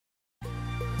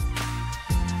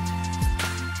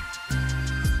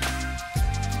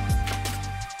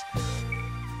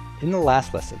In the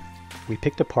last lesson, we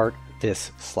picked apart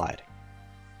this slide.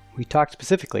 We talked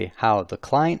specifically how the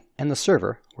client and the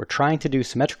server were trying to do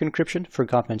symmetric encryption for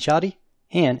confidentiality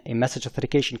and a message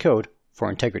authentication code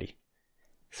for integrity.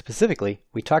 Specifically,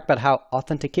 we talked about how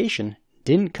authentication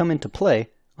didn't come into play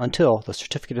until the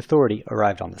certificate authority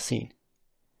arrived on the scene.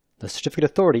 The certificate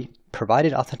authority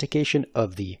provided authentication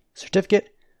of the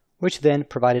certificate, which then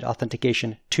provided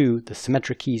authentication to the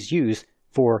symmetric keys used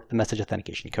for the message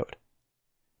authentication code.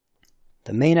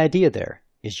 The main idea there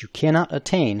is you cannot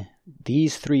attain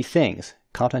these three things,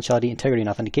 confidentiality, integrity, and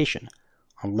authentication,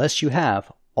 unless you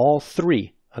have all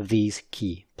three of these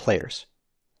key players.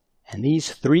 And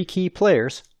these three key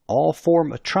players all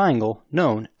form a triangle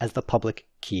known as the public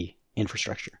key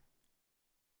infrastructure.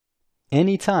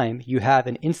 Anytime you have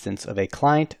an instance of a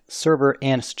client, server,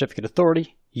 and certificate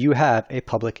authority, you have a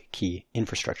public key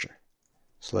infrastructure.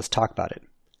 So let's talk about it.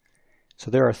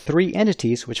 So there are three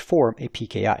entities which form a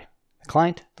PKI: the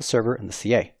client, the server, and the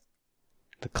CA.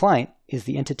 The client is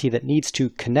the entity that needs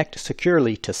to connect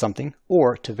securely to something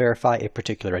or to verify a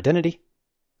particular identity.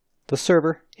 The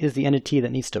server is the entity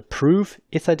that needs to prove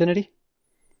its identity.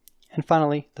 And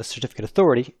finally, the certificate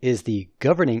authority is the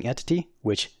governing entity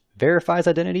which verifies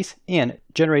identities and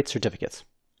generates certificates.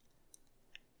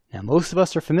 Now, most of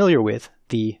us are familiar with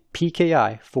the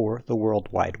PKI for the World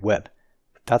Wide Web.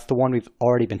 That's the one we've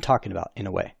already been talking about in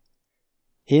a way.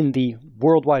 In the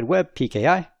World Wide Web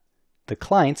PKI, the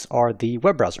clients are the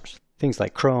web browsers, things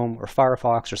like Chrome or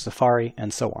Firefox or Safari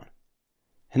and so on.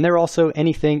 And they're also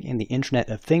anything in the Internet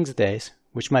of Things days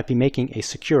which might be making a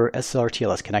secure SSL or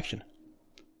TLS connection.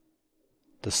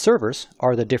 The servers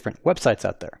are the different websites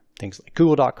out there, things like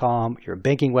google.com, your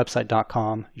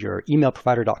bankingwebsite.com, your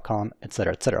emailprovider.com,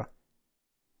 etc., etc.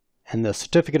 And the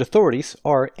certificate authorities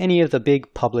are any of the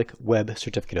big public web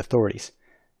certificate authorities.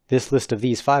 This list of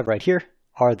these 5 right here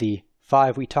are the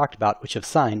 5 we talked about which have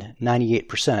signed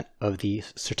 98% of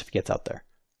these certificates out there.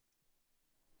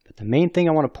 But the main thing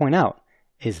I want to point out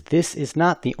is this is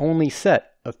not the only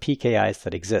set of PKIs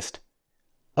that exist.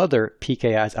 Other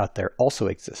PKIs out there also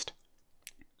exist.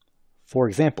 For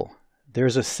example,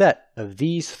 there's a set of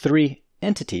these 3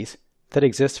 entities that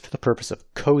exist for the purpose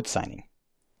of code signing.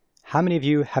 How many of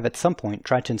you have at some point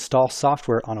tried to install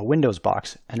software on a Windows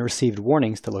box and received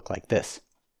warnings that look like this?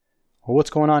 Well, what's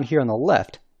going on here on the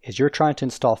left is you're trying to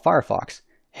install Firefox,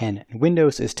 and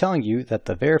Windows is telling you that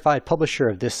the verified publisher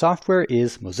of this software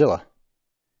is Mozilla.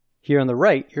 Here on the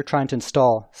right, you're trying to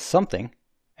install something,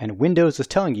 and Windows is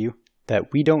telling you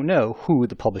that we don't know who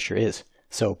the publisher is,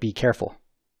 so be careful.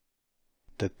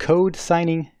 The code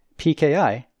signing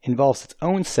PKI involves its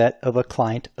own set of a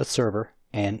client, a server,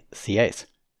 and CAs.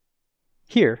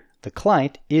 Here, the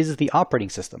client is the operating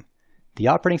system. The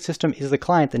operating system is the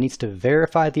client that needs to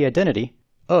verify the identity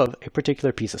of a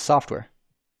particular piece of software.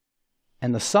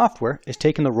 And the software is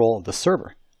taking the role of the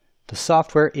server. The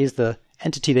software is the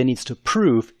entity that needs to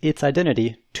prove its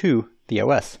identity to the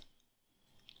OS.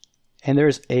 And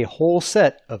there's a whole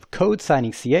set of code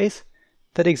signing CAs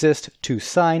that exist to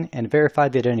sign and verify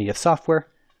the identity of software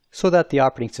so that the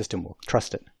operating system will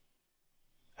trust it.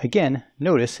 Again,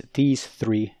 notice these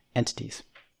 3 entities.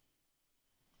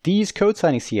 These code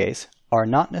signing CAs are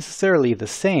not necessarily the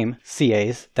same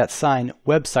CAs that sign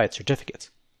website certificates.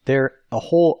 They're a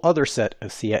whole other set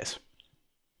of CAs.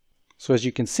 So as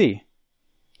you can see,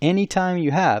 anytime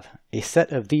you have a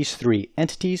set of these 3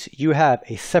 entities, you have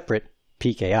a separate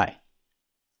PKI.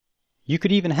 You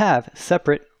could even have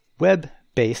separate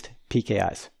web-based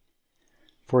PKIs.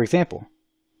 For example,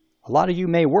 a lot of you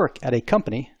may work at a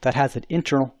company that has an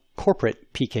internal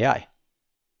corporate PKI,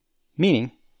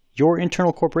 meaning your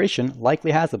internal corporation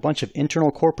likely has a bunch of internal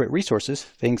corporate resources,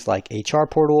 things like HR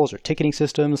portals or ticketing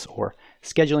systems or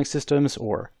scheduling systems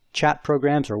or chat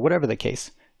programs or whatever the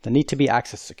case, that need to be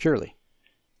accessed securely.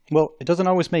 Well, it doesn't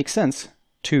always make sense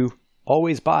to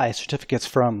always buy certificates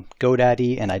from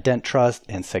GoDaddy and IdentTrust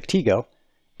and Sectigo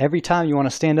every time you want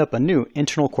to stand up a new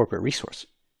internal corporate resource.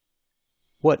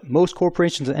 What most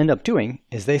corporations end up doing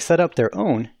is they set up their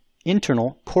own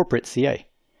internal corporate CA,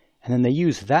 and then they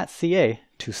use that CA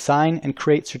to sign and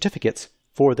create certificates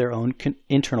for their own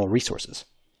internal resources.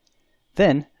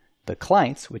 Then, the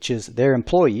clients, which is their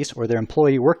employees or their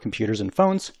employee work computers and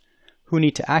phones, who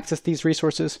need to access these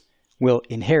resources, will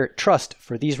inherit trust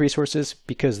for these resources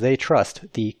because they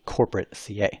trust the corporate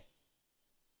CA.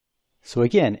 So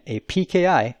again, a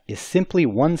PKI is simply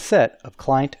one set of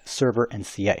client, server, and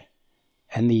CA.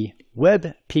 And the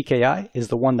web PKI is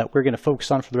the one that we're going to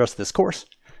focus on for the rest of this course,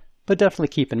 but definitely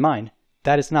keep in mind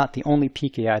that is not the only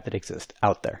PKI that exists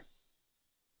out there.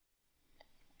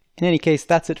 In any case,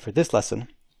 that's it for this lesson.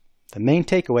 The main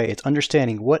takeaway is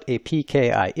understanding what a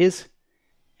PKI is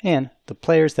and the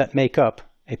players that make up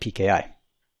a PKI.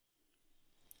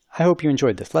 I hope you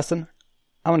enjoyed this lesson.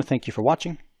 I want to thank you for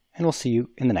watching, and we'll see you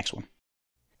in the next one.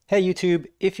 Hey YouTube,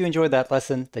 if you enjoyed that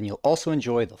lesson, then you'll also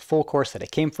enjoy the full course that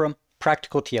it came from,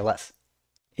 Practical TLS.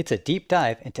 It's a deep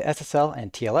dive into SSL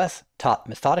and TLS, taught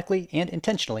methodically and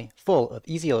intentionally, full of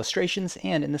easy illustrations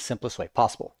and in the simplest way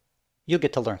possible. You'll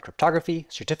get to learn cryptography,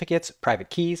 certificates, private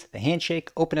keys, the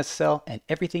handshake, OpenSSL, and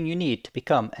everything you need to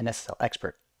become an SSL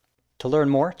expert. To learn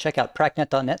more, check out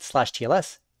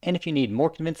pracnet.net/TLS, and if you need more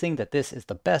convincing that this is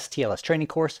the best TLS training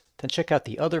course, then check out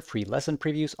the other free lesson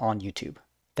previews on YouTube.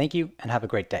 Thank you and have a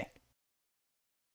great day.